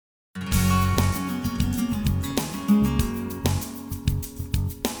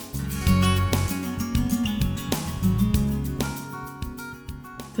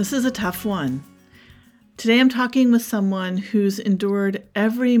This is a tough one. Today I'm talking with someone who's endured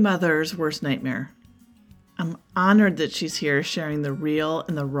every mother's worst nightmare. I'm honored that she's here sharing the real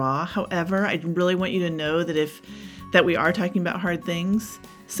and the raw. However, I really want you to know that we are talking about hard things.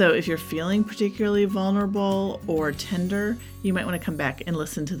 So if you're feeling particularly vulnerable or tender, you might want to come back and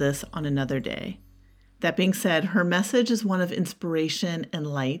listen to this on another day. That being said, her message is one of inspiration and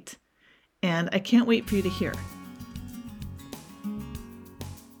light, and I can't wait for you to hear.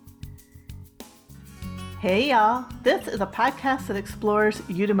 Hey y'all, this is a podcast that explores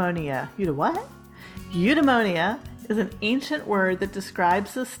eudaimonia. What? Eudaimonia is an ancient word that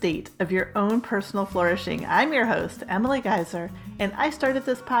describes the state of your own personal flourishing. I'm your host, Emily Geiser, and I started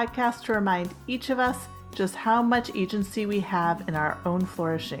this podcast to remind each of us just how much agency we have in our own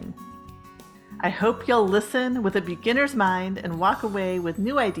flourishing. I hope you'll listen with a beginner's mind and walk away with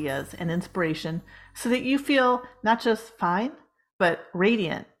new ideas and inspiration so that you feel not just fine, but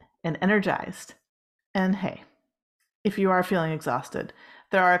radiant and energized. And hey, if you are feeling exhausted,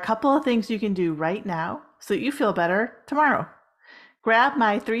 there are a couple of things you can do right now so that you feel better tomorrow. Grab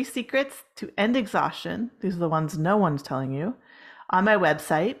my 3 secrets to end exhaustion. These are the ones no one's telling you on my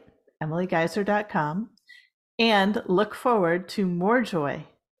website, emilygeiser.com, and look forward to more joy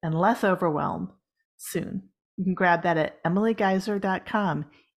and less overwhelm soon. You can grab that at emilygeiser.com,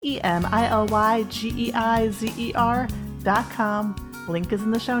 EMILYGEIZER.com. Link is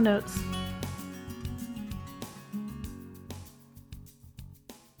in the show notes.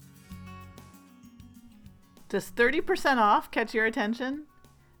 Does 30% off catch your attention?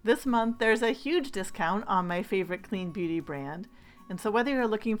 This month, there's a huge discount on my favorite clean beauty brand. And so whether you're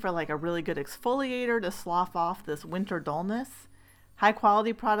looking for like a really good exfoliator to slough off this winter dullness, high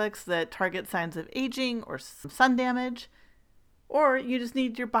quality products that target signs of aging or sun damage, or you just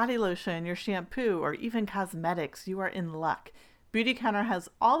need your body lotion, your shampoo, or even cosmetics, you are in luck. Beautycounter has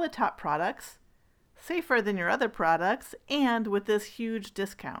all the top products, safer than your other products, and with this huge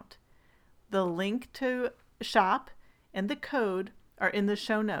discount. The link to shop and the code are in the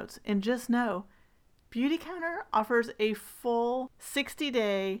show notes. And just know, Beautycounter offers a full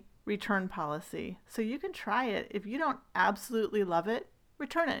 60-day return policy. So you can try it. If you don't absolutely love it,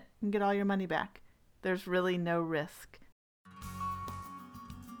 return it and get all your money back. There's really no risk.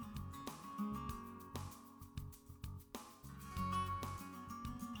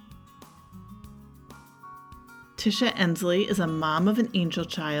 Tisha Ensley is a mom of an angel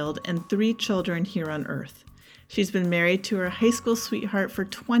child and 3 children here on Earth. She's been married to her high school sweetheart for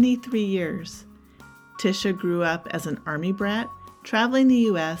 23 years. Tisha grew up as an Army brat, traveling the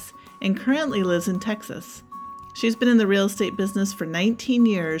U.S., and currently lives in Texas. She's been in the real estate business for 19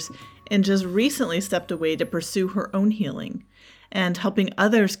 years and just recently stepped away to pursue her own healing and helping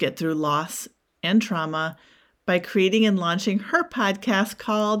others get through loss and trauma by creating and launching her podcast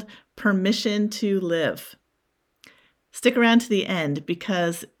called Permission to Live. Stick around to the end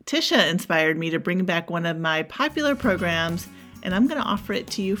because Tisha inspired me to bring back one of my popular programs, and I'm going to offer it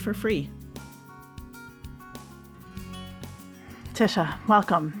to you for free. Tisha,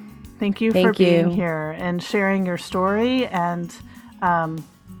 welcome. Thank you for being here and sharing your story and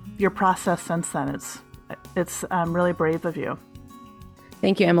your process since then. It's really brave of you.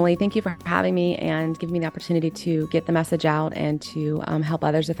 Thank you, Emily. Thank you for having me and giving me the opportunity to get the message out and to help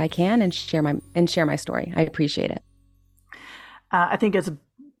others if I can and share my story. I appreciate it. I think it's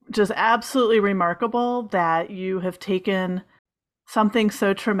just absolutely remarkable that you have taken something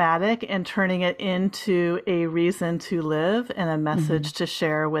so traumatic and turning it into a reason to live and a message to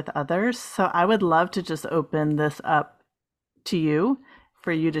share with others. So I would love to just open this up to you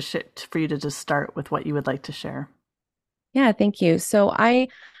for you to just start with what you would like to share. Yeah, thank you. So I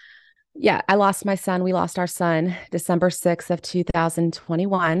lost my son. We lost our son December 6th of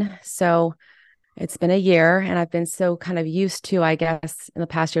 2021. So it's been a year and I've been so kind of used to, I guess, in the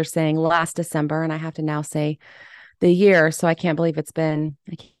past year saying last December, and I have to now say the year. So I can't believe it's been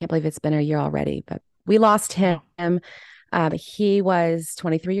a year already, but we lost him. He was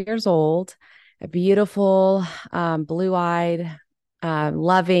 23 years old, a beautiful, blue-eyed,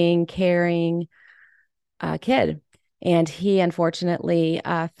 loving, caring kid. And he unfortunately,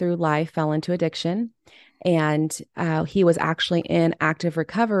 through life, fell into addiction. And he was actually in active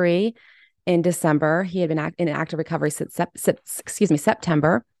recovery in December. He had been in active recovery since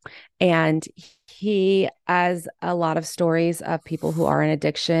September. And he, as a lot of stories of people who are in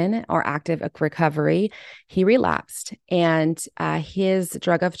addiction or active recovery, he relapsed. And his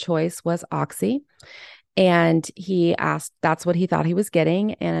drug of choice was Oxy. And he asked, that's what he thought he was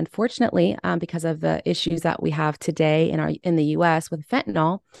getting. And unfortunately, because of the issues that we have today in the US with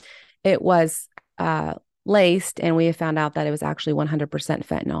fentanyl, it was laced, and we found out that it was actually 100%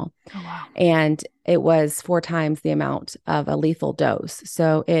 fentanyl. Oh, wow. And it was 4 times the amount of a lethal dose.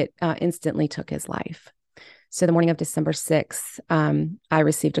 So it instantly took his life. So the morning of December 6th, I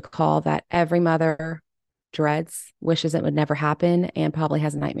received a call that every mother dreads, wishes it would never happen, and probably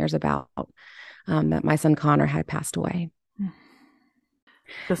has nightmares about, that my son Connor had passed away.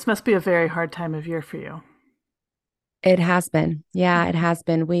 This must be a very hard time of year for you. It has been. Yeah, it has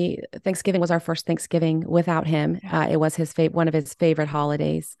been. Thanksgiving was our first Thanksgiving without him. Yeah. It was one of his favorite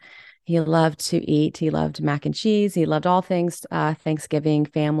holidays. He loved to eat. He loved mac and cheese. He loved all things Thanksgiving,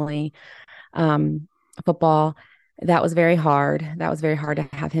 family, um, football. That was very hard. That was very hard to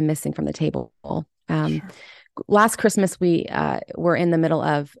have him missing from the table. Sure. Last Christmas, we were in the middle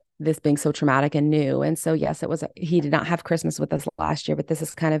of this being so traumatic and new. And so, yes, he did not have Christmas with us last year, but this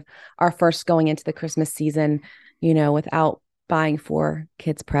is kind of our first going into the Christmas season, without buying for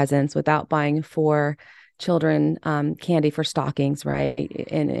kids presents, without buying for children candy for stockings, right?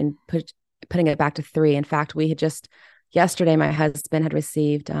 And putting it back to 3. In fact, we had just yesterday, my husband had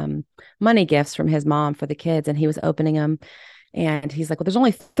received money gifts from his mom for the kids, and he was opening them, and he's like, "Well, there's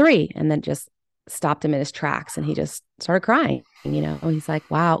only 3," and then just stopped him in his tracks, and he just started crying. He's like,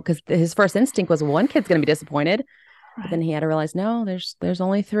 "Wow," because his first instinct was one kid's going to be disappointed, Right. but then he had to realize, no, there's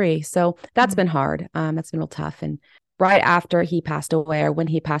only 3. So that's been hard. That's been real tough. And right after he passed away, or when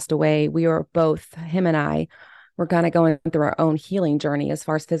he passed away, we were both, him and I, were kind of going through our own healing journey as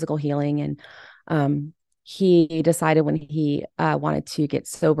far as physical healing. And he decided when he wanted to get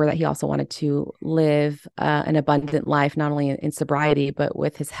sober that he also wanted to live an abundant life, not only in sobriety, but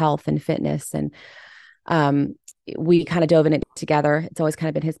with his health and fitness. And we kind of dove in it together. It's always kind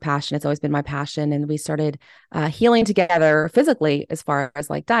of been his passion. It's always been my passion. And we started healing together physically, as far as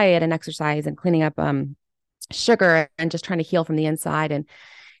like diet and exercise and cleaning up sugar and just trying to heal from the inside. And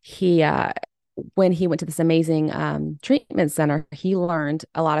he, when he went to this amazing treatment center, he learned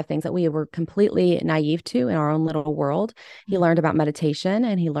a lot of things that we were completely naive to in our own little world. He learned about meditation,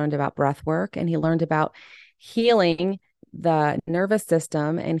 and he learned about breath work, and he learned about healing the nervous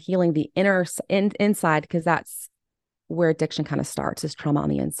system and healing the inside, because that's where addiction kind of starts, is trauma on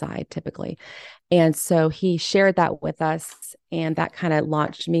the inside typically. And so he shared that with us, and that kind of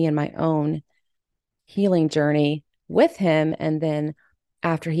launched me in my own healing journey with him. And then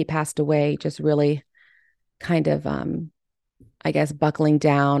after he passed away, just really kind of, I guess, buckling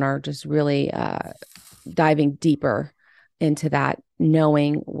down, or just really diving deeper into that,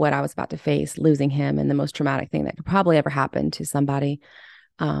 knowing what I was about to face, losing him, and the most traumatic thing that could probably ever happen to somebody,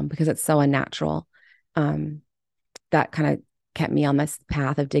 because it's so unnatural. That kind of kept me on this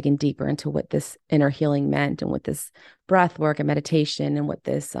path of digging deeper into what this inner healing meant, and what this breath work and meditation, and what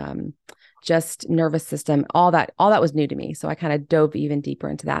this just nervous system, all that was new to me. So I kind of dove even deeper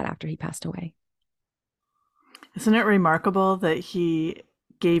into that after he passed away. Isn't it remarkable that he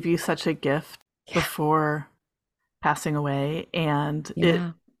gave you such a gift before passing away, and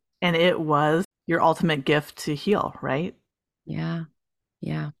it was your ultimate gift to heal, right? Yeah.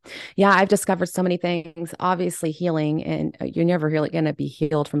 I've discovered so many things. Obviously, healing, and you're never really going to be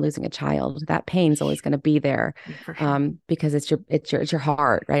healed from losing a child. That pain's always going to be there, For sure. because it's your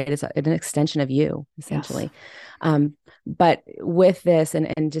heart, right? It's an extension of you, essentially. Yes. But with this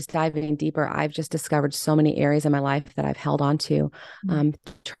and just diving deeper, I've just discovered so many areas in my life that I've held on to.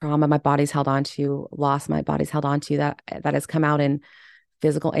 Trauma my body's held on to, loss my body's held on to, that has come out in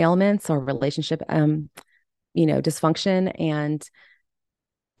physical ailments or relationship, dysfunction. And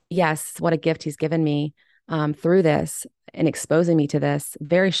yes, what a gift he's given me through this, and exposing me to this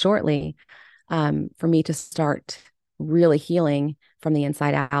very shortly, for me to start really healing from the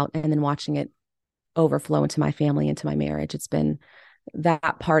inside out, and then watching it overflow into my family, into my marriage. It's been,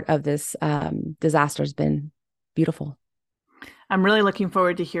 that part of this disaster has been beautiful. I'm really looking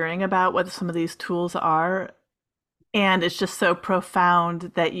forward to hearing about what some of these tools are. And it's just so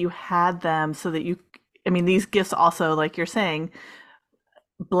profound that you had them, so that these gifts also, like you're saying,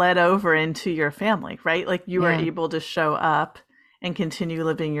 bled over into your family, right? Like you were able to show up and continue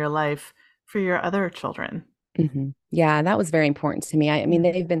living your life for your other children. Mm-hmm. Yeah, that was very important to me. I mean,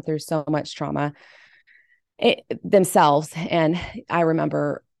 they've been through so much trauma themselves. And I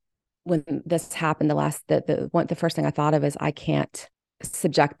remember when this happened, the first thing I thought of is, I can't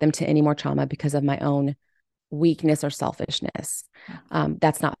subject them to any more trauma because of my own weakness or selfishness.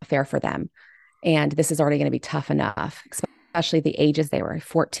 That's not fair for them. And this is already going to be tough enough, especially the ages they were,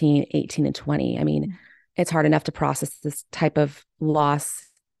 14, 18, and 20. I mean, it's hard enough to process this type of loss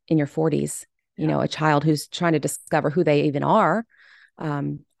in your 40s, a child who's trying to discover who they even are.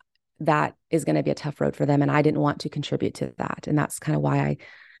 That is going to be a tough road for them. And I didn't want to contribute to that. And that's kind of why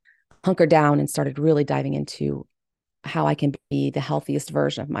hunkered down and started really diving into how I can be the healthiest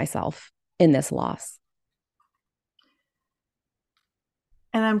version of myself in this loss.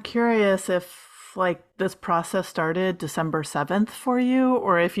 And I'm curious if like this process started December 7th for you,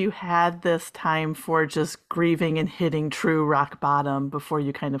 or if you had this time for just grieving and hitting true rock bottom before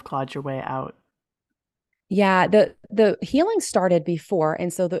you kind of clawed your way out. Yeah, the healing started before,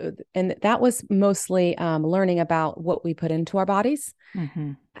 and so that was mostly learning about what we put into our bodies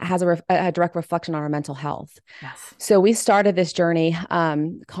Mm-hmm. has a direct reflection on our mental health. Yes. So we started this journey,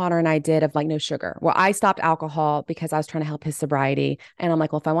 Connor and I did, of like no sugar. Well, I stopped alcohol because I was trying to help his sobriety, and I'm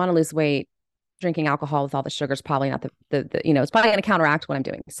like, well, if I want to lose weight, drinking alcohol with all the sugar is probably not it's probably going to counteract what I'm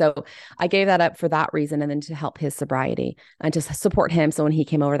doing. So I gave that up for that reason. And then to help his sobriety and to support him. So when he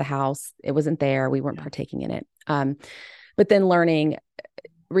came over the house, it wasn't there. We weren't partaking in it. But then learning,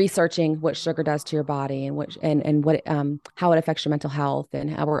 researching what sugar does to your body and what how it affects your mental health and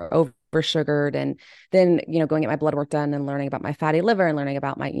how we're over sugared. And then, going get my blood work done and learning about my fatty liver and learning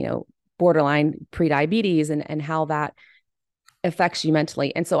about my, borderline pre-diabetes and how that affects you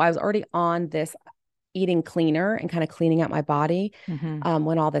mentally. And so I was already on this eating cleaner and kind of cleaning out my body Mm-hmm.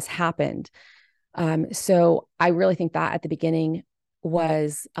 when all this happened. So I really think that at the beginning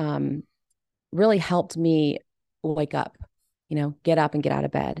was really helped me wake up, get up and get out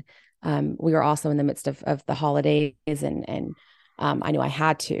of bed. We were also in the midst of the holidays and I knew I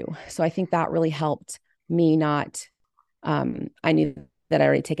had to. So I think that really helped me not, I knew that I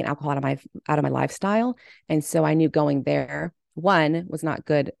already taken alcohol out of my lifestyle. And so I knew going there, one, was not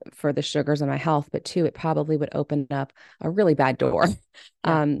good for the sugars in my health, but two, it probably would open up a really bad door.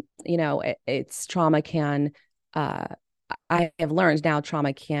 Yeah. It's trauma can, I have learned now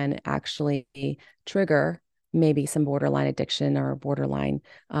trauma can actually trigger maybe some borderline addiction or borderline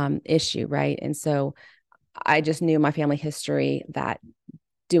issue, right? And so I just knew my family history that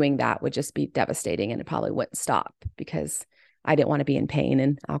doing that would just be devastating and it probably wouldn't stop because I didn't want to be in pain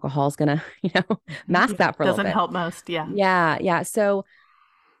and alcohol is going to, mask that for a little Doesn't bit. help most. Yeah. Yeah. Yeah. So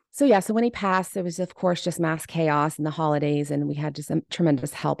when he passed, it was of course just mass chaos in the holidays, and we had just some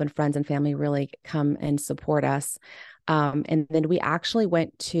tremendous help and friends and family really come and support us. And then we actually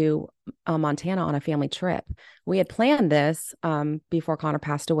went to Montana on a family trip. We had planned this before Connor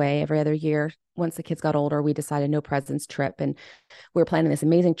passed away. Every other year, once the kids got older, we decided no presents trip, and we were planning this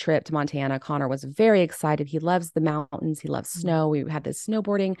amazing trip to Montana. Connor was very excited. He loves the mountains. He loves snow. We had this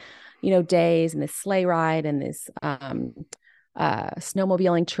snowboarding, days and this sleigh ride and this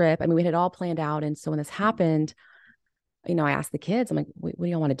snowmobiling trip. I mean, we had it all planned out. And so when this happened, I asked the kids, I'm like, what do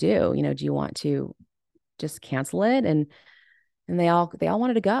you want to do? Do you want to just cancel it? And they all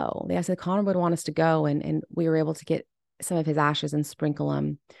wanted to go. They said Connor would want us to go. And we were able to get some of his ashes and sprinkle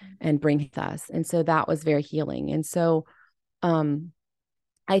them and bring with us. And so that was very healing. And so,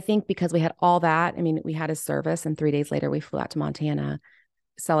 I think because we had all that, I mean, we had his service and 3 days later we flew out to Montana,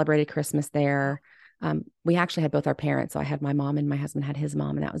 celebrated Christmas there. We actually had both our parents. So I had my mom and my husband had his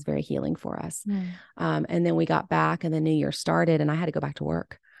mom, and that was very healing for us. And then we got back and the new year started and I had to go back to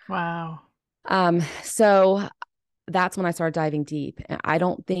work. Wow. So that's when I started diving deep. I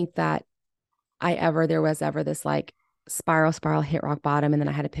don't think that there was ever this like spiral, hit rock bottom. And then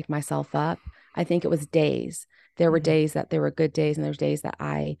I had to pick myself up. I think it was days. There were days that there were good days, and there's days that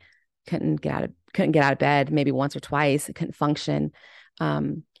I couldn't get out of bed, maybe once or twice. I couldn't function.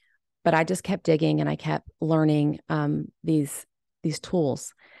 But I just kept digging and I kept learning these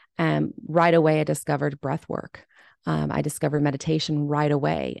tools. Right away, I discovered breath work. I discovered meditation right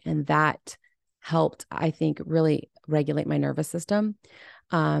away. And that helped, I think, really regulate my nervous system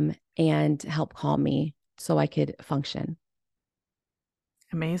and help calm me so I could function.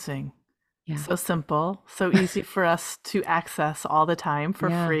 Amazing. Yeah. So simple, so easy for us to access all the time for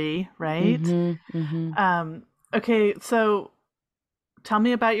free, right? Mm-hmm, mm-hmm. Okay, so tell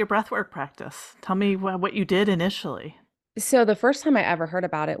me about your breathwork practice. Tell me what you did initially. So the first time I ever heard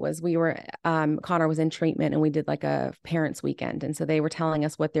about it was Connor was in treatment and we did like a parents weekend. And so they were telling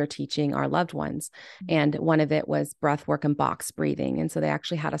us what they're teaching our loved ones. And one of it was breath work and box breathing. And so they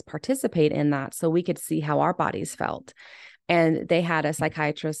actually had us participate in that so we could see how our bodies felt. And they had a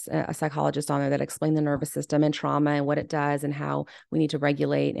psychologist on there that explained the nervous system and trauma and what it does and how we need to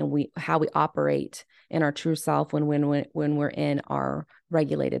regulate and how we operate in our true self when we're in our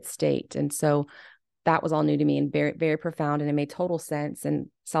regulated state. And so that was all new to me and very, very profound. And it made total sense and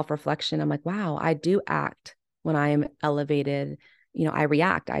self-reflection. I'm like, wow, I do act when I am elevated. I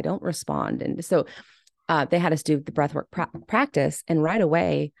react, I don't respond. And so they had us do the breathwork practice. And right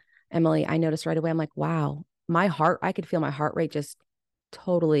away, Emily, I noticed right away, I'm like, wow, I could feel my heart rate just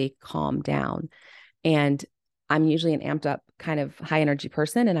totally calm down. And I'm usually an amped up kind of high energy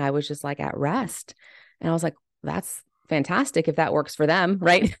person. And I was just like at rest. And I was like, that's fantastic if that works for them.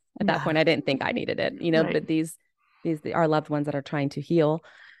 Right. At that Yeah. point, I didn't think I needed it, Right. but these our loved ones that are trying to heal.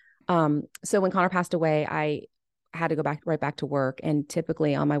 So when Connor passed away, I had to go right back to work. And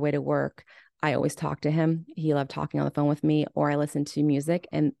typically on my way to work, I always talked to him. He loved talking on the phone with me, or I listened to music,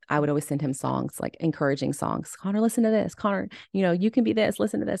 and I would always send him songs, like encouraging songs. Connor, listen to this. Connor, you can be this,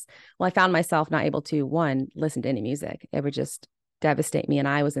 listen to this. Well, I found myself not able to, one, listen to any music. It would just devastate me. And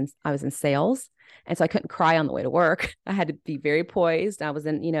I was in sales. And so I couldn't cry on the way to work. I had to be very poised. I was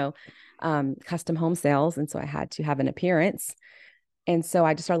in, custom home sales. And so I had to have an appearance. And so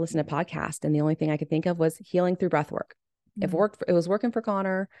I just started listening to podcasts. And the only thing I could think of was healing through breath work. It was working for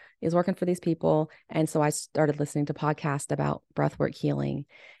Connor, it was working for these people. And so I started listening to podcasts about breathwork healing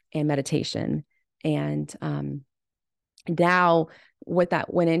and meditation. And now what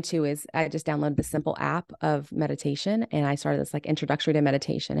that went into is I just downloaded the simple app of meditation, and I started this like introductory to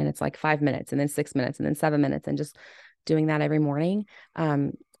meditation. And it's like 5 minutes and then 6 minutes and then 7 minutes, and just doing that every morning.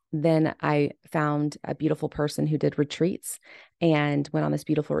 Then I found a beautiful person who did retreats and went on this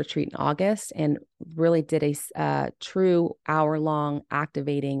beautiful retreat in August and really did a true hour-long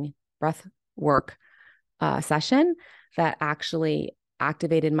activating breath work session that actually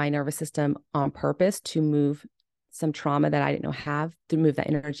activated my nervous system on purpose to move some trauma that I didn't know have, to move that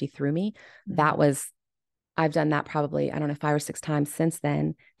energy through me. I've done that probably, I don't know, 5 or 6 times since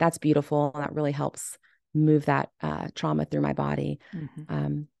then. That's beautiful. That really helps move that trauma through my body.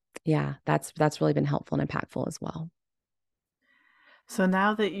 Yeah, that's really been helpful and impactful as well. So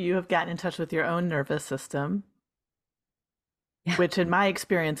now that you have gotten in touch with your own nervous system, which in my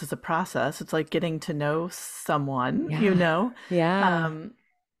experience is a process, it's like getting to know someone, Yeah.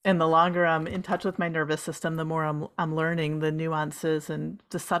 And the longer I'm in touch with my nervous system, the more I'm learning the nuances and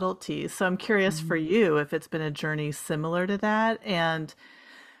the subtleties. So I'm curious for you if it's been a journey similar to that, and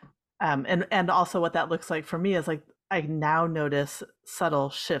also what that looks like for me is like I now notice subtle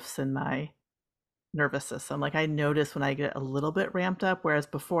shifts in my nervous system. Like I notice when I get a little bit ramped up, whereas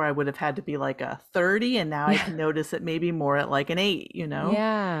before I would have had to be like a 30, and now I can notice it maybe more at like an 8,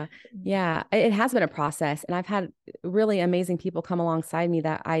 Yeah. Yeah. It has been a process. And I've had really amazing people come alongside me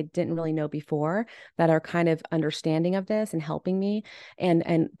that I didn't really know before, that are kind of understanding of this and helping me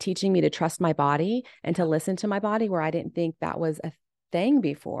and teaching me to trust my body and to listen to my body, where I didn't think that was a thing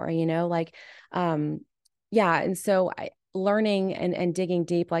before, yeah. And so learning and digging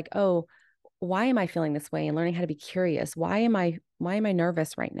deep, like, oh, why am I feeling this way? And learning how to be curious. Why am I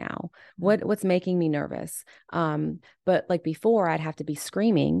nervous right now? What's making me nervous? But like before, I'd have to be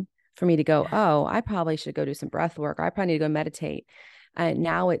screaming for me to go, oh, I probably should go do some breath work, or I probably need to go meditate. And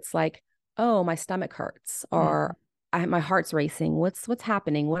now it's like, oh, my stomach hurts, or my heart's racing. What's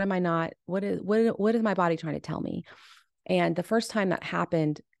happening? What am I not? What is my body trying to tell me? And the first time that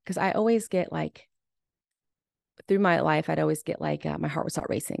happened, because I always get like, through my life, I'd always get like my heart would start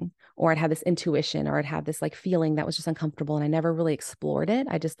racing, or I'd have this intuition, or I'd have this like feeling that was just uncomfortable. And I never really explored it.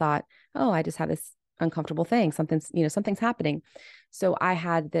 I just thought, oh, I just have this uncomfortable thing. Something's happening. So I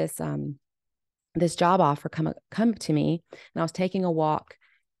had this job offer come to me, and I was taking a walk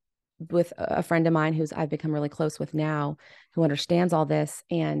with a friend of mine I've become really close with now, who understands all this.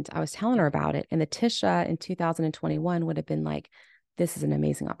 And I was telling her about it. And the Tisha in 2021 would have been like, this is an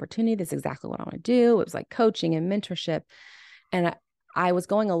amazing opportunity. This is exactly what I want to do. It was like coaching and mentorship. And I was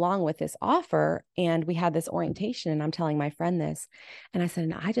going along with this offer, and we had this orientation, and I'm telling my friend this. And I said,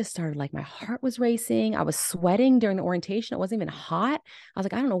 and I just started, like, my heart was racing. I was sweating during the orientation. It wasn't even hot. I was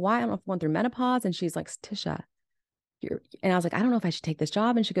like, I don't know why. I don't know if I'm going through menopause. And she's like, Tisha, and I was like, I don't know if I should take this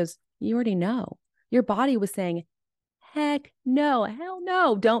job. And she goes, you already know. Your body was saying, heck no, hell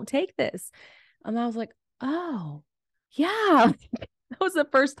no, don't take this. And I was like, oh, yeah. That was the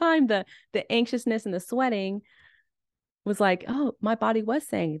first time the anxiousness and the sweating was like, oh, my body was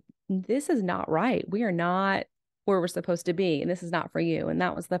saying, this is not right. We are not where we're supposed to be, and this is not for you. And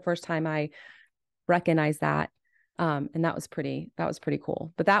that was the first time I recognized that. And that was pretty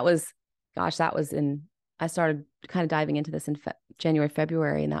cool. But I started kind of diving into this in January,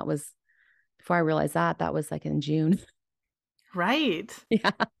 February. And that was, before I realized that was like in June. Right.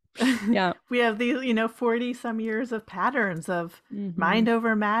 Yeah. Yeah. We have these, 40 some years of patterns of mind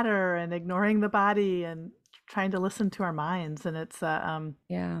over matter and ignoring the body and trying to listen to our minds. And it's, it's a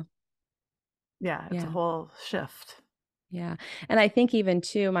whole shift. Yeah. And I think even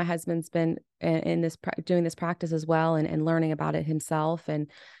too, my husband's been in this, doing this practice as well, and learning about it himself, and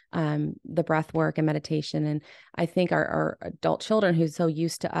the breath work and meditation. And I think our adult children, who's so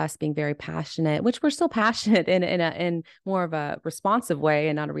used to us being very passionate, which we're still passionate in more of a responsive way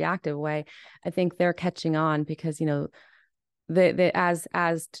and not a reactive way. I think they're catching on because, they as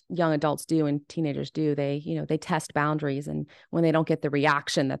young adults do and teenagers do, they test boundaries. And when they don't get the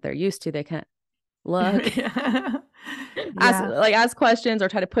reaction that they're used to, they kind of look, Yeah. ask questions or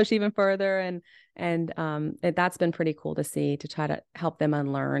try to push even further. And that's been pretty cool to see, to try to help them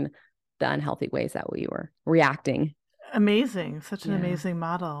unlearn the unhealthy ways that we were reacting. Amazing. Such an Yeah. amazing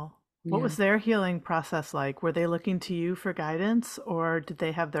model. What Yeah. was their healing process like? Were they looking to you for guidance, or did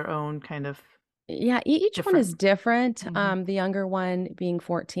they have their own kind of Yeah, each one is different? different. Mhm. The younger one being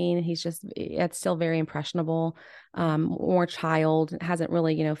 14, it's still very impressionable, more child, hasn't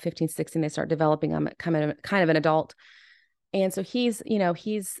really, 15, 16, they start developing. I'm kind of an adult. And so he's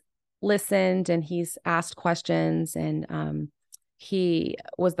listened and he's asked questions. And he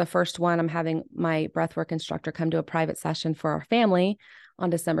was the first one. I'm having my breathwork instructor come to a private session for our family on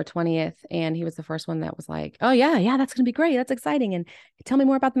December 20th. And he was the first one that was like, oh, yeah, yeah, that's going to be great. That's exciting. And tell me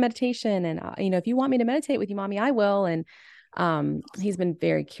more about the meditation. And, if you want me to meditate with you, mommy, I will. And he's been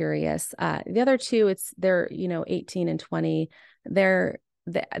very curious. The other two, they're, 18 and 20. They're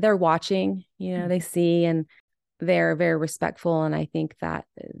watching, they see, and they're very respectful. And I think that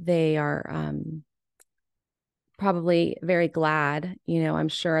they are probably very glad. I'm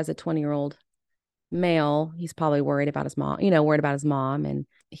sure as a 20-year-old male, he's probably worried about his mom, worried about his mom. And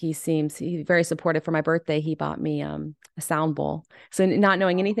he's very supportive. For my birthday, he bought me a sound bowl. So not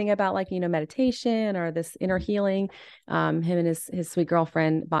knowing anything about meditation or this inner healing, him and his sweet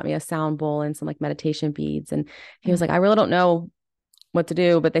girlfriend bought me a sound bowl and some meditation beads. And he was like, I really don't know what to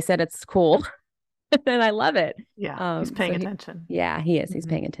do, but they said it's cool. And I love it. Yeah, he's paying attention. Yeah, he is. He's Mhm.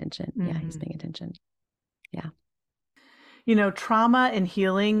 paying attention. Yeah, he's Mhm. paying attention. Yeah. Trauma and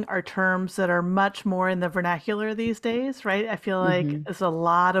healing are terms that are much more in the vernacular these days, right? I feel like Mm-hmm. it's a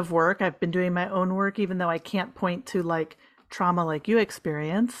lot of work. I've been doing my own work, even though I can't point to trauma like you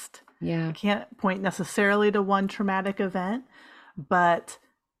experienced. I Yeah. can't point necessarily to one traumatic event, but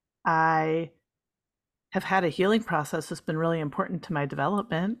I have had a healing process that's been really important to my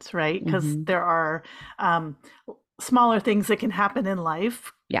development, right? Because Mm-hmm. there are um, smaller things that can happen in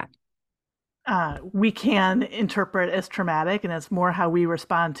life. Yeah. We can interpret as traumatic, and it's more how we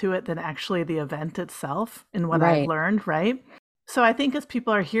respond to it than actually the event itself, in what I've Right. learned, right? So I think as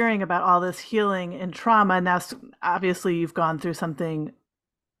people are hearing about all this healing and trauma, and that's obviously you've gone through something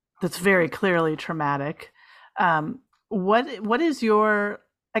that's very clearly traumatic. What is your,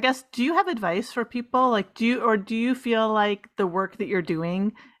 I guess, do you have advice for people? Do you feel like the work that you're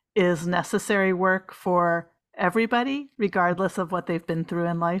doing is necessary work for everybody, regardless of what they've been through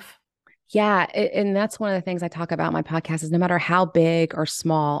in life? Yeah. And that's one of the things I talk about in my podcast is no matter how big or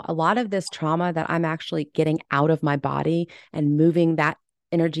small, a lot of this trauma that I'm actually getting out of my body and moving that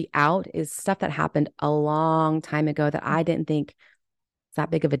energy out is stuff that happened a long time ago that I didn't think it's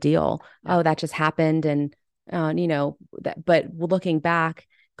that big of a deal. Yeah. Oh, that just happened. And, but looking back,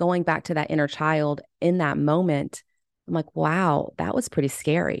 going back to that inner child in that moment, I'm like, wow, that was pretty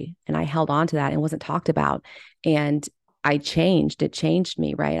scary. And I held on to that and wasn't talked about. And it changed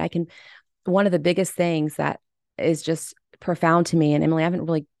me, right? One of the biggest things that is just profound to me, and Emily, I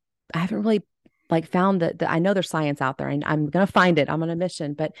haven't really found that I know there's science out there and I'm going to find it. I'm on a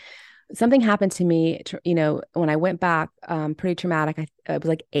mission, but something happened to me, when I went back, pretty traumatic. I was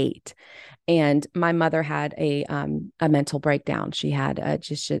like 8, and my mother had a mental breakdown. She had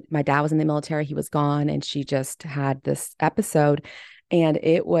my dad was in the military. He was gone, and she just had this episode. And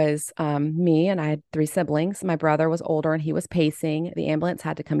it was me, and I had 3 siblings. My brother was older and he was pacing. The ambulance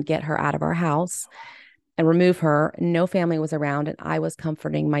had to come get her out of our house and remove her. No family was around, and I was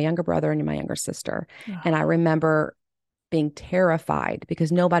comforting my younger brother and my younger sister. And I remember being terrified because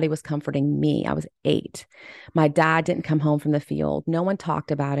nobody was comforting me. I was 8. My dad didn't come home from the field. No one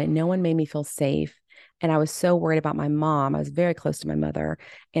talked about it. No one made me feel safe. And I was so worried about my mom. I was very close to my mother,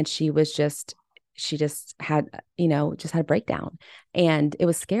 and she just had, just had a breakdown, and it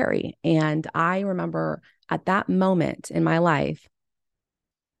was scary. And I remember at that moment in my life,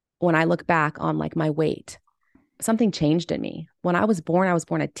 when I look back on my weight, something changed in me. When I was born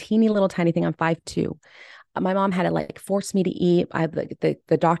a teeny little tiny thing. I'm 5'2". My mom had to force me to eat.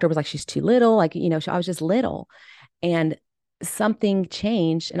 The doctor was like, she's too little. I was just little, and something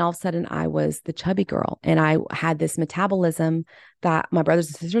changed. And all of a sudden I was the chubby girl, and I had this metabolism that my brothers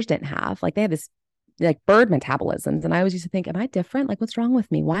and sisters didn't have. They had this bird metabolisms. And I always used to think, am I different? What's wrong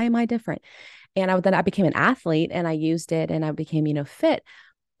with me? Why am I different? And then I became an athlete and I used it and I became, fit.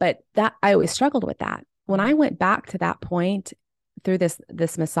 But that I always struggled with that. When I went back to that point through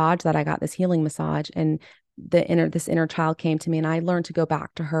this massage that I got, this healing massage, and this inner child came to me, and I learned to go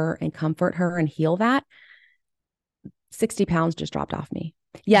back to her and comfort her and heal that, 60 pounds just dropped off me.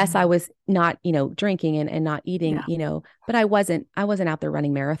 Yes, I was not, drinking and not eating, but I wasn't out there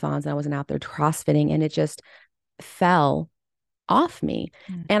running marathons, and I wasn't out there CrossFitting, and it just fell off me.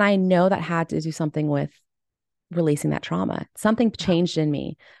 And I know that had to do something with releasing that trauma. Something changed in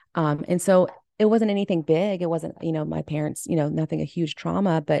me. And so it wasn't anything big. It wasn't, my parents, nothing, a huge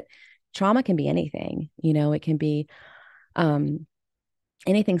trauma, but trauma can be anything, it can be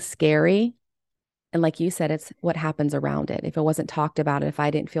anything scary. And like you said, it's what happens around it. If it wasn't talked about, if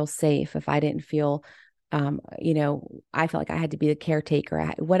I didn't feel safe, if I didn't feel, I felt like I had to be the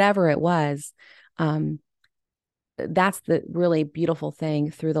caretaker, whatever it was. That's the really beautiful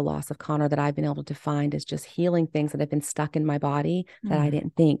thing through the loss of Connor that I've been able to find, is just healing things that have been stuck in my body that I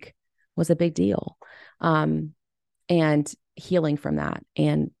didn't think was a big deal. And healing from that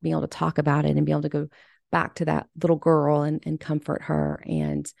and being able to talk about it and be able to go back to that little girl and comfort her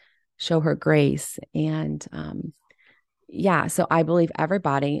and show her grace. And so I believe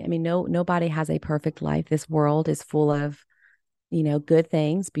everybody, nobody has a perfect life. This world is full of, good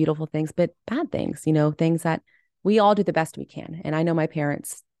things, beautiful things, but bad things, things that we all do the best we can. And I know my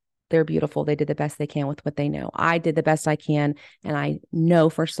parents, they're beautiful. They did the best they can with what they know. I did the best I can. And I know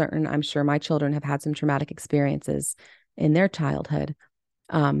for certain, I'm sure my children have had some traumatic experiences in their childhood,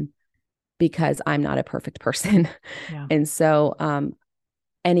 because I'm not a perfect person. Yeah. And so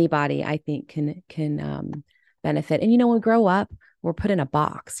anybody, I think, can benefit. And, when we grow up, we're put in a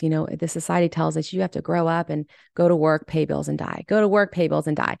box. The society tells us you have to grow up and go to work, pay bills, and die. Go to work, pay bills,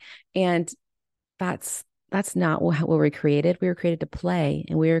 and die. And that's not what we were created. We were created to play,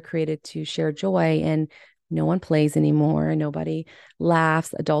 and we were created to share joy. And no one plays anymore. Nobody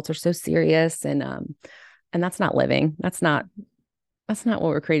laughs. Adults are so serious, and that's not living. That's not what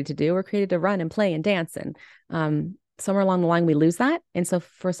we're created to do. We're created to run and play and dance. And somewhere along the line, we lose that. And so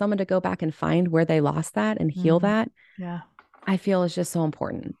for someone to go back and find where they lost that and heal that, I feel is just so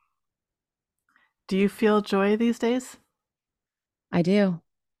important. Do you feel joy these days? I do.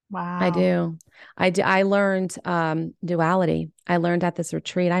 Wow. I do. I learned duality. I learned at this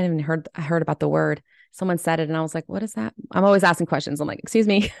retreat. I heard about the word. Someone said it and I was like, what is that? I'm always asking questions. I'm like, excuse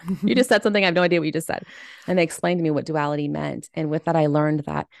me, you just said something. I have no idea what you just said. And they explained to me what duality meant. And with that, I learned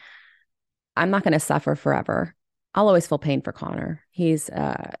that I'm not going to suffer forever. I'll always feel pain for Connor. He's,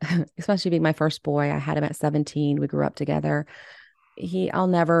 especially being my first boy. I had him at 17. We grew up together. I'll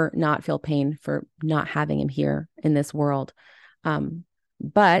never not feel pain for not having him here in this world.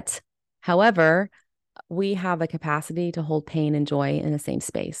 But however, we have a capacity to hold pain and joy in the same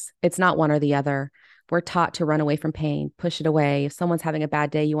space. It's not one or the other. We're taught to run away from pain, push it away. If someone's having a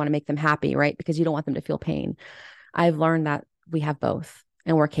bad day, you want to make them happy, right? Because you don't want them to feel pain. I've learned that we have both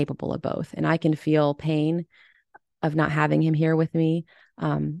and we're capable of both. And I can feel pain of not having him here with me,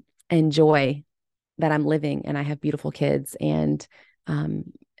 and joy that I'm living and I have beautiful kids and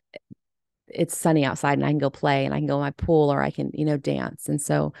it's sunny outside and I can go play and I can go in my pool or I can, dance. And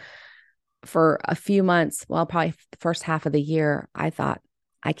so for a few months, well, probably the first half of the year, I thought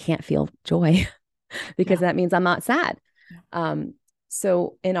I can't feel joy because that means I'm not sad.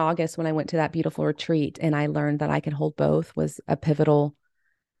 So in August, when I went to that beautiful retreat and I learned that I could hold both, was a pivotal,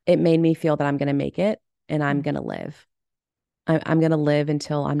 it made me feel that I'm going to make it and I'm going to live. I'm going to live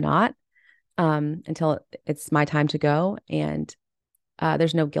until I'm not, until it's my time to go. And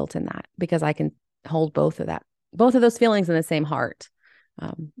there's no guilt in that because I can hold both of those feelings in the same heart.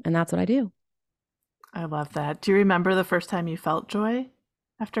 And that's what I do. I love that. Do you remember the first time you felt joy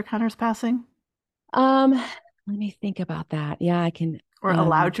after Connor's passing? Let me think about that. Yeah, I can. Or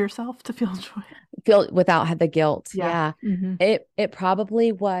allowed yourself to feel joy? Feel without the guilt. Yeah. Mm-hmm. It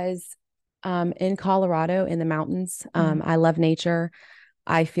probably was in Colorado in the mountains. I love nature.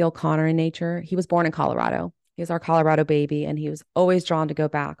 I feel Connor in nature. He was born in Colorado. He was our Colorado baby, and he was always drawn to go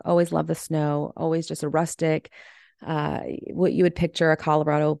back, always loved the snow, always just a rustic, what you would picture a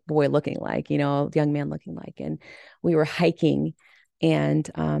Colorado boy looking like, a young man looking like. And we were hiking and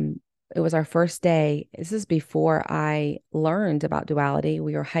it was our first day. This is before I learned about duality.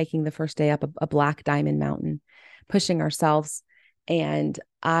 We were hiking the first day up a Black Diamond Mountain, pushing ourselves. And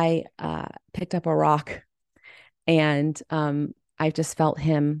I picked up a rock and I just felt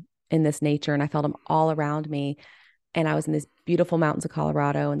him in this nature and I felt him all around me. And I was in these beautiful mountains of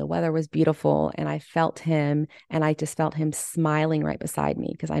Colorado and the weather was beautiful. And I felt him and I just felt him smiling right beside me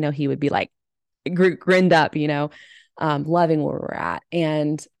because I know he would be like grinned up, loving where we're at.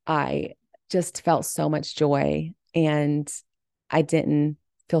 And I just felt so much joy, and I didn't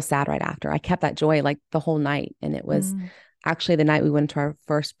feel sad right after. I kept that joy like the whole night. And it was Mm, actually the night we went into our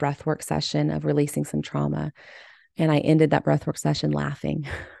first breathwork session of releasing some trauma. And I ended that breathwork session laughing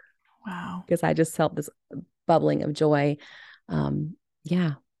wow. because I just felt this bubbling of joy.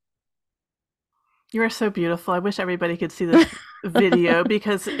 Yeah. You are so beautiful. I wish everybody could see this video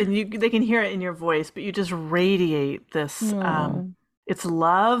because and they can hear it in your voice, but you just radiate this Oh, it's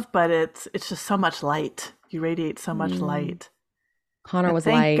love, but it's just so much light. You radiate so much mm. light. Connor And was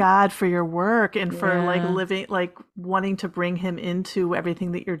thank like, God for your work and for like yeah, living like wanting to bring him into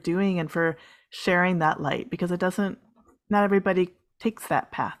everything that you're doing and for sharing that light because it doesn't not everybody takes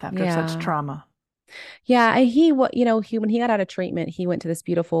that path after such yeah. trauma. Yeah, and he what he when he got out of treatment, he went to this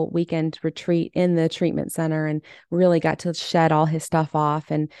beautiful weekend retreat in the treatment center and really got to shed all his stuff off.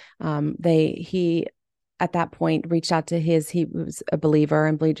 And they he at that point reached out to he was a believer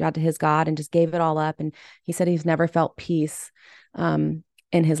and reached out to his God and just gave it all up. And he said he's never felt peace in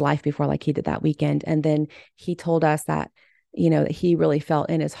his life before like he did that weekend. And then he told us that that he really felt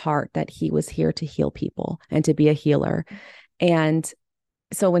in his heart that he was here to heal people and to be a healer. And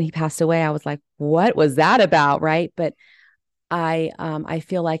so when he passed away, I was like, what was that about? Right. But I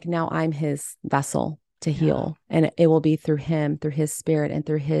feel like now I'm his vessel to Yeah. heal. And it will be through him, through his spirit and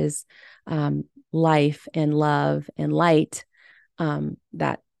through his life and love and light,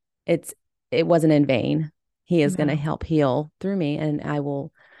 that it wasn't in vain. He is going to No. help heal through me, and I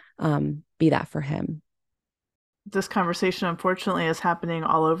will be that for him. This conversation unfortunately is happening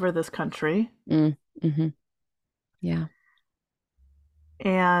all over this country. Mm, hmm. Yeah.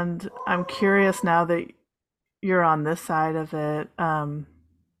 And I'm curious now that you're on this side of it,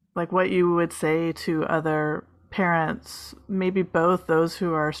 like what you would say to other parents, maybe both those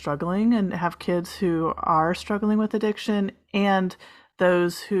who are struggling and have kids who are struggling with addiction and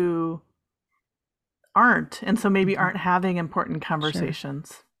those who aren't, and so maybe Mhm. aren't having important Sure.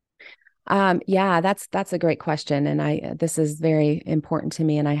 conversations. Yeah, that's a great question. And this is very important to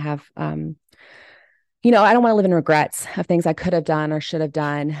me. And I have, I don't want to live in regrets of things I could have done or should have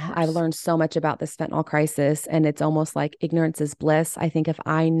done. Of I've course. learned so much about this fentanyl crisis, and it's almost like ignorance is bliss. I think if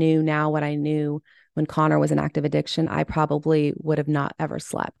I knew now what I knew when Connor was in active addiction, I probably would have not ever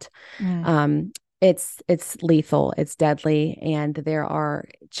slept. Mm. Um, it's lethal, it's deadly, and there are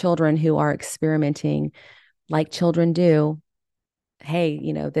children who are experimenting like children do. Hey,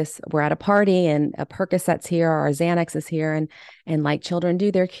 this we're at a party and a Percocet's here or a Xanax is here, and like children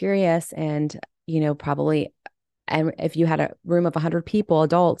do, they're curious and probably, and if you had a room of 100 people,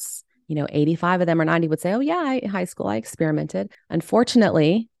 adults, 85 of them or 90 would say, oh yeah, high school I experimented.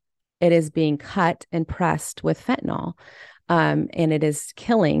 Unfortunately, it is being cut and pressed with fentanyl, and it is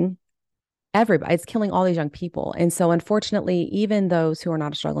killing everybody. It's killing all these young people. And so unfortunately, even those who are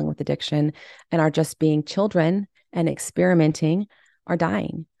not struggling with addiction and are just being children and experimenting are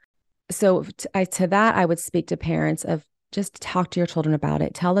dying. So to that, I would speak to parents of just talk to your children about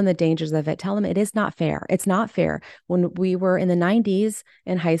it. Tell them the dangers of it. Tell them it is not fair. It's not fair. When we were in the 90s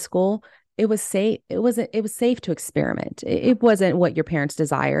in high school, it was safe. It was safe to experiment. It wasn't what your parents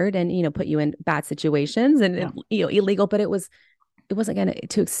desired and, put you in bad situations and, Yeah. illegal, but it wasn't going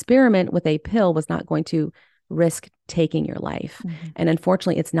to experiment with a pill was not going to risk taking your life. Mm-hmm. And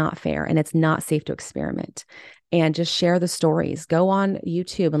unfortunately, it's not fair and it's not safe to experiment. And just share the stories. Go on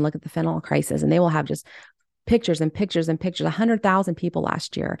YouTube and look at the fentanyl crisis, and they will have just pictures and pictures and pictures. 100,000 people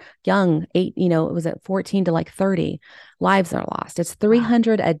last year, young, it was at 14 to like 30 lives are lost. It's Wow.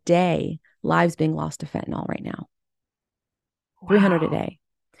 300 a day lives being lost to fentanyl right now. 300 a Wow. day.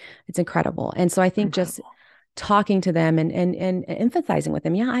 It's incredible. And so I think just Incredible. talking to them and empathizing with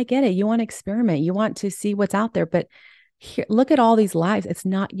them. Yeah, I get it. You want to experiment. You want to see what's out there, but here, look at all these lives. It's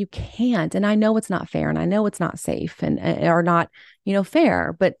not, you can't. And I know it's not fair and I know it's not safe and or not,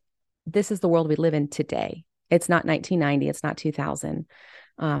 fair, but this is the world we live in today. It's not 1990. It's not 2000.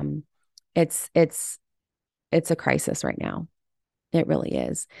 Um, it's a crisis right now. It really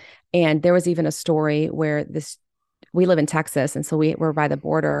is. And there was even a story where we live in Texas. And so we're by the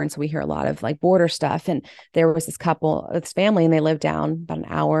border. And so we hear a lot of like border stuff. And there was this family, and they lived down about an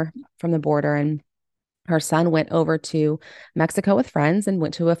hour from the border. And her son went over to Mexico with friends and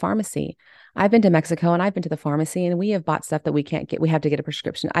went to a pharmacy. I've been to Mexico and I've been to the pharmacy, and we have bought stuff that we can't get. We have to get a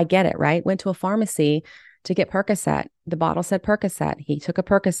prescription. I get it, right? Went to a pharmacy to get Percocet. The bottle said Percocet. He took a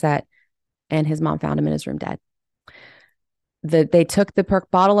Percocet, and his mom found him in his room dead. They took the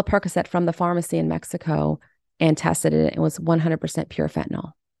bottle of Percocet from the pharmacy in Mexico and tested it. It was 100% pure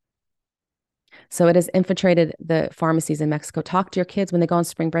fentanyl. So it has infiltrated the pharmacies in Mexico. Talk to your kids when they go on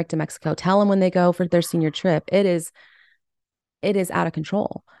spring break to Mexico. Tell them when they go for their senior trip. It is out of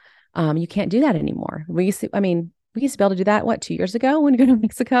control. You can't do that anymore. We used to be able to do that, 2 years ago when you go to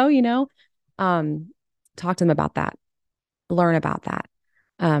Mexico, talk to them about that, learn about that.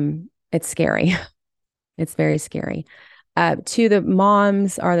 It's scary. It's very scary. To the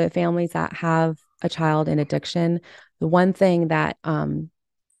moms or the families that have a child in addiction, the one thing that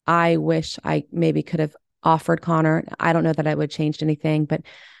I wish I maybe could have offered Connor, I don't know that I would have changed anything, but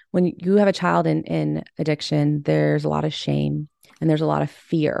when you have a child in addiction, there's a lot of shame and there's a lot of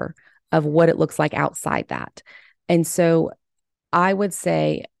fear of what it looks like outside that. And so I would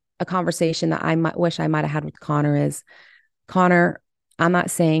say a conversation that wish I might have had with Connor is, Connor, I'm not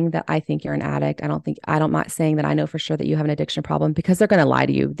saying that I think you're an addict. I'm not saying that I know for sure that you have an addiction problem, because they're going to lie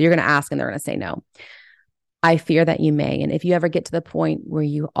to you. You're going to ask and they're going to say no. I fear that you may. And if you ever get to the point where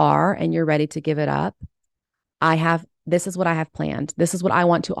you are and you're ready to give it up, this is what I have planned. This is what I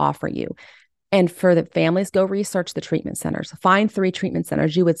want to offer you. And for the families, go research the treatment centers. Find 3 treatment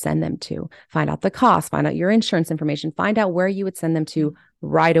centers you would send them to. Find out the cost, find out your insurance information, find out where you would send them to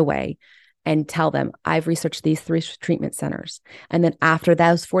right away, and tell them, I've researched these 3 treatment centers. And then after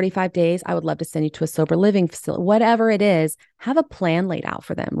those 45 days, I would love to send you to a sober living facility, whatever it is. Have a plan laid out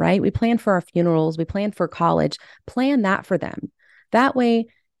for them, right? We plan for our funerals, we plan for college, plan that for them. That way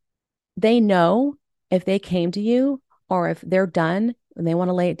they know if they came to you or if they're done and they want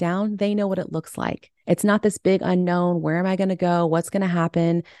to lay it down, they know what it looks like. It's not this big unknown. Where am I going to go? What's going to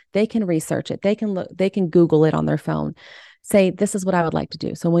happen? They can research it. They can Google it on their phone. Say, this is what I would like to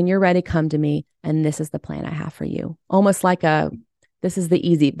do. So when you're ready, come to me. And this is the plan I have for you. Almost like this is the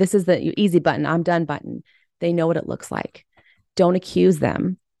easy button. I'm done button. They know what it looks like. Don't accuse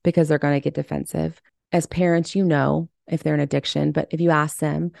them because they're going to get defensive. As parents, if they're in addiction, but if you ask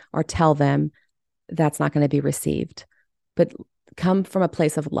them or tell them, that's not going to be received. But come from a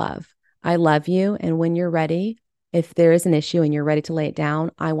place of love. I love you. And when you're ready, if there is an issue and you're ready to lay it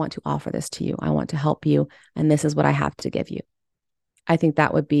down, I want to offer this to you. I want to help you. And this is what I have to give you. I think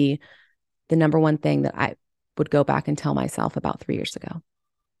that would be the number one thing that I would go back and tell myself about 3 years ago.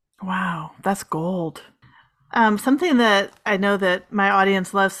 Wow, that's gold. Something that I know that my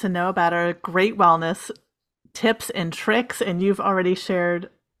audience loves to know about are great wellness tips and tricks. And you've already shared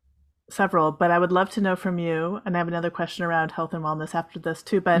several, but I would love to know from you, and I have another question around health and wellness after this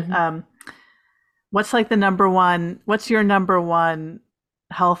too, but what's your number one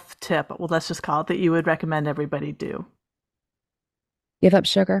health tip, well, let's just call it, that you would recommend everybody do? Give up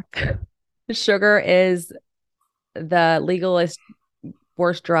sugar. Sugar is the legalist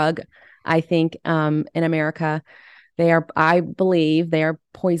worst drug, I think, in America. I believe they are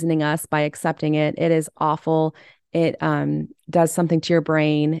poisoning us by accepting it. It is awful. It does something to your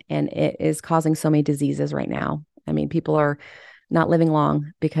brain, and it is causing so many diseases right now. I mean, people are not living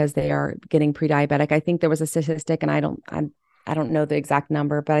long because they are getting pre-diabetic. I think there was a statistic, and I don't know the exact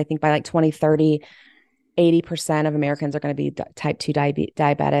number, but I think by like 2030, 80% of Americans are going to be type 2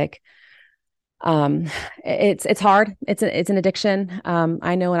 diabetic. It's hard. It's an addiction.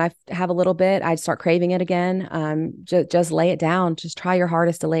 I know when I have a little bit, I'd start craving it again. Just lay it down. Just try your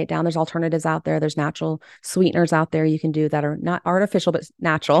hardest to lay it down. There's alternatives out there. There's natural sweeteners out there you can do that are not artificial, but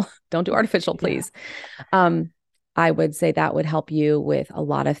natural. Don't do artificial, please. Yeah. I would say that would help you with a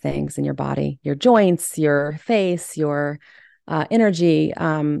lot of things in your body, your joints, your face, your energy.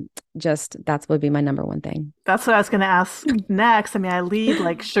 That's would be my number one thing. That's what I was going to ask next. I mean, I lead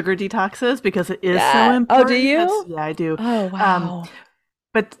like sugar detoxes because it is so important. Oh, do you? Yeah, I do. Oh, wow.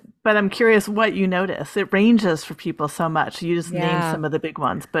 But I'm curious what you notice. It ranges for people so much. You just named some of the big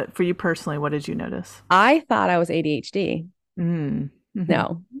ones, but for you personally, what did you notice? I thought I was ADHD. Mm-hmm.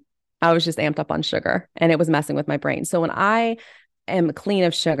 No, I was just amped up on sugar, and it was messing with my brain. So when I am clean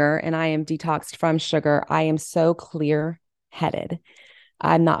of sugar and I am detoxed from sugar, I am so clear-headed.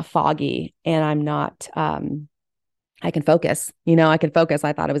 I'm not foggy, and I'm not, I can focus, I can focus.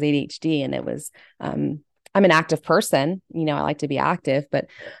 I thought it was ADHD, and it was, I'm an active person, I like to be active, but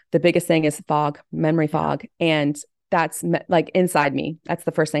the biggest thing is memory fog. And that's like inside me. That's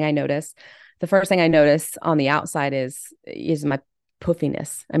the first thing I notice. The first thing I notice on the outside is my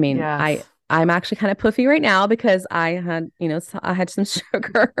puffiness. I mean, yes. I'm actually kind of puffy right now because I had some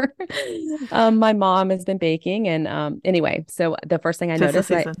sugar. My mom has been baking, and anyway, so the first thing I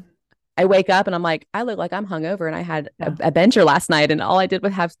noticed, I wake up and I'm like, I look like I'm hungover, and I had a Bencher last night, and all I did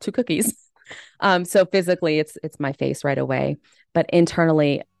was have 2 cookies. So physically, it's my face right away, but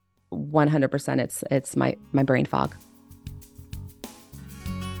internally, 100%, it's my brain fog.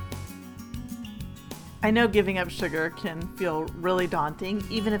 I know giving up sugar can feel really daunting,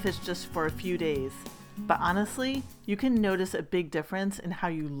 even if it's just for a few days. But honestly, you can notice a big difference in how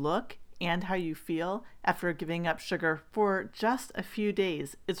you look and how you feel after giving up sugar for just a few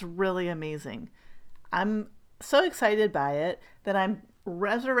days. It's really amazing. I'm so excited by it that I'm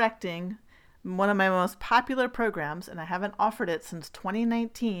resurrecting one of my most popular programs, and I haven't offered it since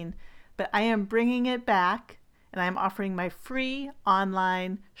 2019, but I am bringing it back, and I'm offering my free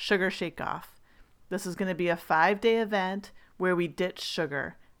online sugar shake-off. This is going to be a 5-day event where we ditch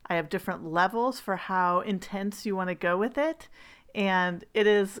sugar. I have different levels for how intense you want to go with it, and it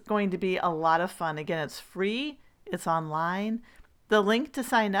is going to be a lot of fun. Again, it's free, it's online. The link to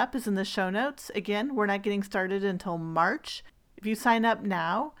sign up is in the show notes. Again, we're not getting started until March. If you sign up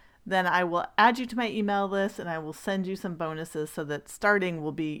now, then I will add you to my email list and I will send you some bonuses so that starting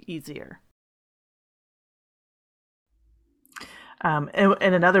will be easier. And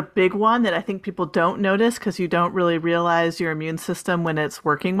another big one that I think people don't notice because you don't really realize your immune system when it's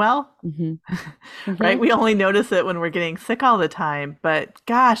working well, right? We only notice it when we're getting sick all the time, but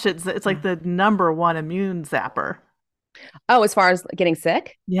gosh, it's like the number one immune zapper. Oh, as far as getting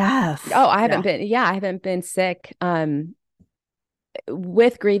sick? Yes. Oh, I haven't been sick.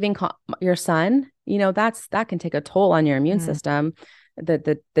 With grieving your son, that can take a toll on your immune system.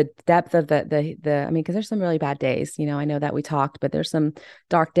 The depth of the I mean, because there's some really bad days, I know that we talked, but there's some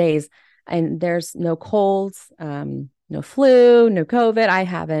dark days, and there's no colds, no flu, no COVID. I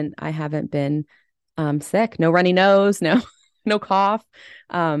haven't been sick, no runny nose, no cough.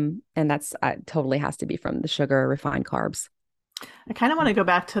 And that's totally has to be from the sugar, refined carbs. I kind of want to go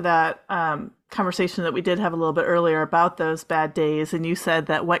back to that conversation that we did have a little bit earlier about those bad days. And you said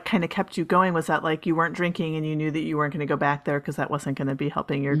that what kind of kept you going was that like you weren't drinking and you knew that you weren't going to go back there because that wasn't going to be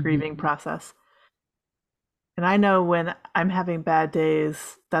helping your grieving process. And I know when I'm having bad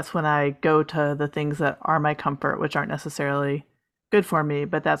days, that's when I go to the things that are my comfort, which aren't necessarily good for me,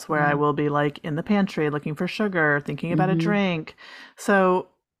 but that's where I will be like in the pantry looking for sugar, thinking about a drink. So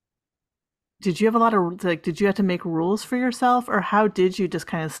did you have a lot of, did you have to make rules for yourself, or how did you just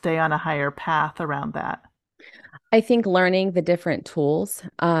kind of stay on a higher path around that? I think learning the different tools.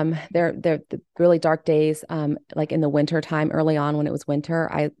 They're the really dark days, like in the winter time, early on when it was winter,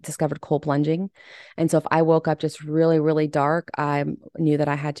 I discovered cold plunging. And so if I woke up just really, really dark, I knew that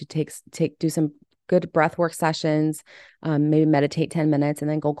I had to do some good breath work sessions, maybe meditate 10 minutes and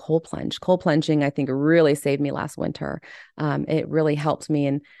then go cold plunge. Cold plunging, I think, really saved me last winter. It really helped me.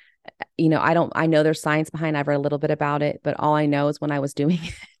 And I know there's science behind it. I've read a little bit about it, but all I know is when I was doing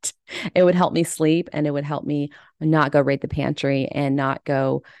it, it would help me sleep, and it would help me not go raid the pantry and not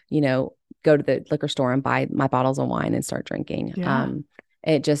go to the liquor store and buy my bottles of wine and start drinking. Yeah.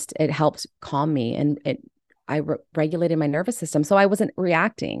 It helped calm me, and I regulated my nervous system. So I wasn't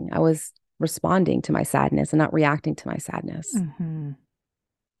reacting. I was responding to my sadness and not reacting to my sadness. Mm-hmm.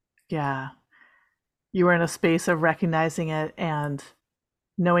 Yeah. You were in a space of recognizing it and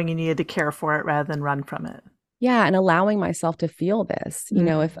knowing you needed to care for it rather than run from it. Yeah. And allowing myself to feel this,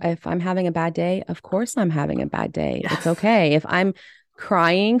 if I'm having a bad day, of course I'm having a bad day. Yes. It's okay. If I'm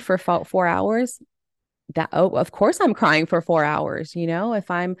crying for 4 hours, of course I'm crying for 4 hours.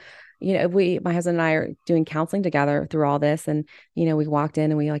 If I'm, my husband and I are doing counseling together through all this. And, we walked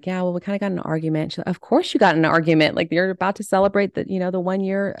in and we like, yeah, well, we kind of got in an argument. She's like, of course you got in an argument. Like you're about to celebrate the 1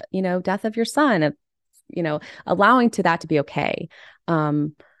 year, death of your son, allowing to that to be okay.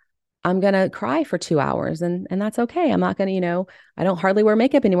 I'm going to cry for 2 hours and that's okay. I'm not going to, I don't hardly wear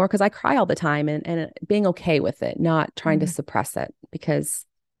makeup anymore because I cry all the time, and being okay with it, not trying to suppress it, because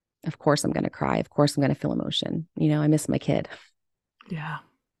of course I'm going to cry. Of course I'm going to feel emotion. I miss my kid. Yeah.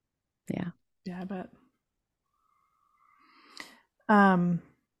 Yeah. Yeah, I bet.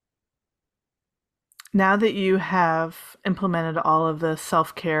 Now that you have implemented all of the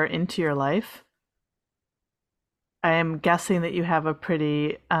self-care into your life, I am guessing that you have a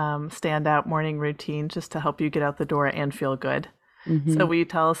pretty standout morning routine just to help you get out the door and feel good. So will you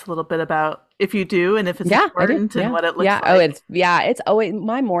tell us a little bit about if you do and if it's important and what it looks like? It's always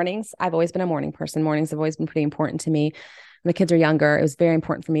my mornings. I've always been a morning person. Mornings have always been pretty important to me. When the kids are younger, it was very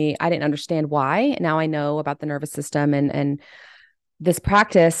important for me. I didn't understand why. Now I know about the nervous system and this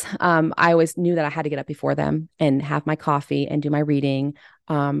practice. I always knew that I had to get up before them and have my coffee and do my reading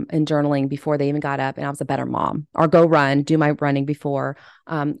and journaling before they even got up. And I was a better mom, or go run, do my running before.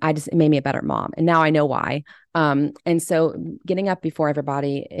 It made me a better mom. And now I know why. And so getting up before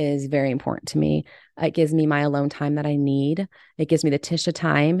everybody is very important to me. It gives me my alone time that I need. It gives me the Tisha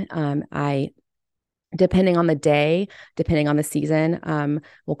time. Depending on the day, depending on the season,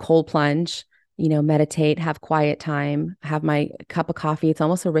 will cold plunge, meditate, have quiet time, have my cup of coffee. It's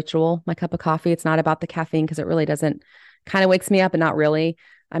almost a ritual, my cup of coffee. It's not about the caffeine, because it really doesn't, kind of wakes me up, and not really.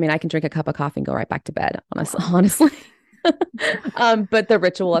 I mean, I can drink a cup of coffee and go right back to bed, honestly. But the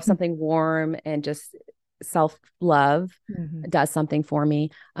ritual of something warm and just self-love Mhm. does something for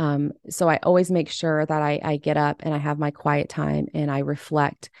me. So I always make sure that I get up and I have my quiet time and I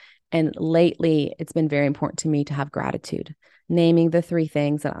reflect. And lately, it's been very important to me to have gratitude, naming the three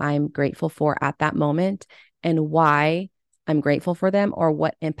things that I'm grateful for at that moment and why I'm grateful for them or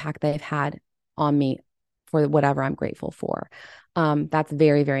what impact they've had on me for whatever I'm grateful for. That's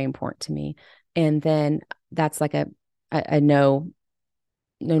very, very important to me. And then that's like a no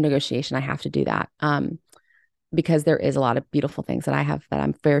negotiation. I have to do that. Because there is a lot of beautiful things that I have that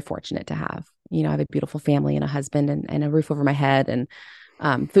I'm very fortunate to have. You know, I have a beautiful family and a husband and a roof over my head and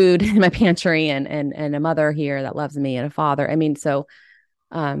food in my pantry and a mother here that loves me and a father. I mean, so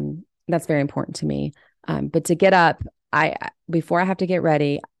that's very important to me. But to get up, before I have to get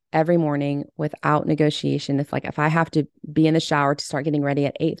ready every morning without negotiation, if I have to be in the shower to start getting ready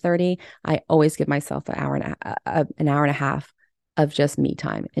at 8:30, I always give myself an hour and a half of just me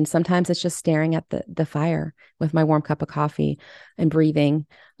time. And sometimes it's just staring at the fire with my warm cup of coffee and breathing.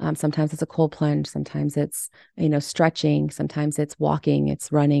 Sometimes it's a cold plunge. Sometimes it's, stretching. Sometimes it's walking,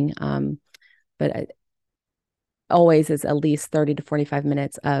 it's running. But always is at least 30 to 45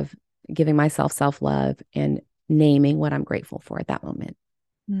 minutes of giving myself self-love and naming what I'm grateful for at that moment.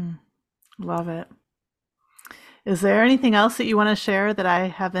 Love it. Is there anything else that you want to share that I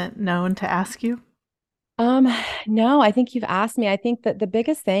haven't known to ask you? No, I think you've asked me. I think that the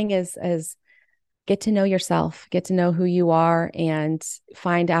biggest thing is get to know yourself, get to know who you are and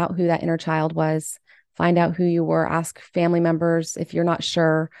find out who that inner child was, find out who you were, ask family members if you're not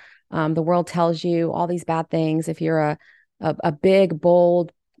sure. The world tells you all these bad things. If you're a big,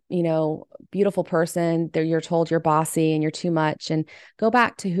 bold, beautiful person, you're told you're bossy and you're too much. And go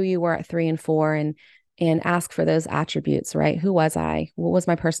back to who you were at 3 and 4 and ask for those attributes, right? Who was I? What was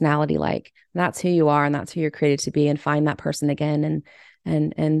my personality like? That's who you are, and that's who you're created to be. And find that person again,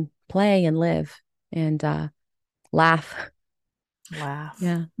 and play and live and laugh. Laugh.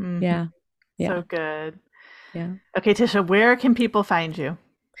 Yeah, Mm-hmm. yeah, yeah. So good. Yeah. Okay, Tisha, where can people find you?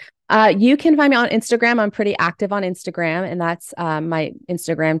 You can find me on Instagram. I'm pretty active on Instagram, and that's my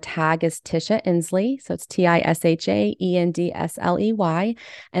Instagram tag is Tisha Ensley. So it's TishaEndsley.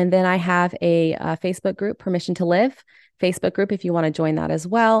 And then I have a Facebook group, Permission to Live Facebook group, if you want to join that as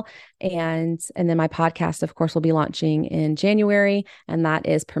well. And then my podcast, of course, will be launching in January, and that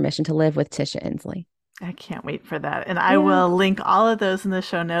is Permission to Live with Tisha Ensley. I can't wait for that. And I will link all of those in the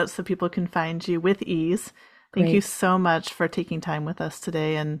show notes so people can find you with ease. Thank you so much for taking time with us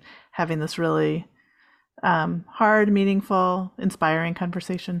today and having this really hard, meaningful, inspiring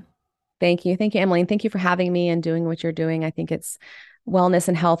conversation. Thank you. Thank you, Emily. And thank you for having me and doing what you're doing. I think it's wellness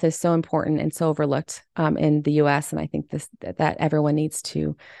and health is so important and so overlooked in the US. And I think that everyone needs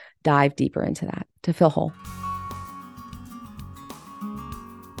to dive deeper into that to feel whole.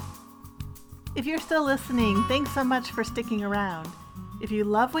 If you're still listening, thanks so much for sticking around. If you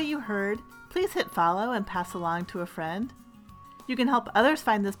love what you heard, please hit follow and pass along to a friend. You can help others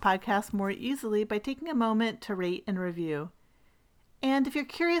find this podcast more easily by taking a moment to rate and review. And if you're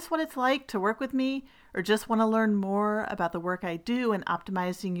curious what it's like to work with me or just want to learn more about the work I do in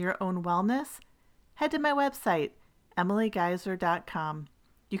optimizing your own wellness, head to my website, emilygeiser.com.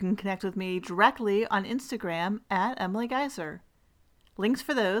 You can connect with me directly on Instagram at emilygeiser. Links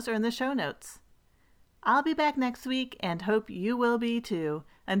for those are in the show notes. I'll be back next week and hope you will be too.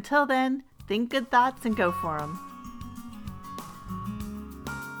 Until then, think good thoughts and go for them.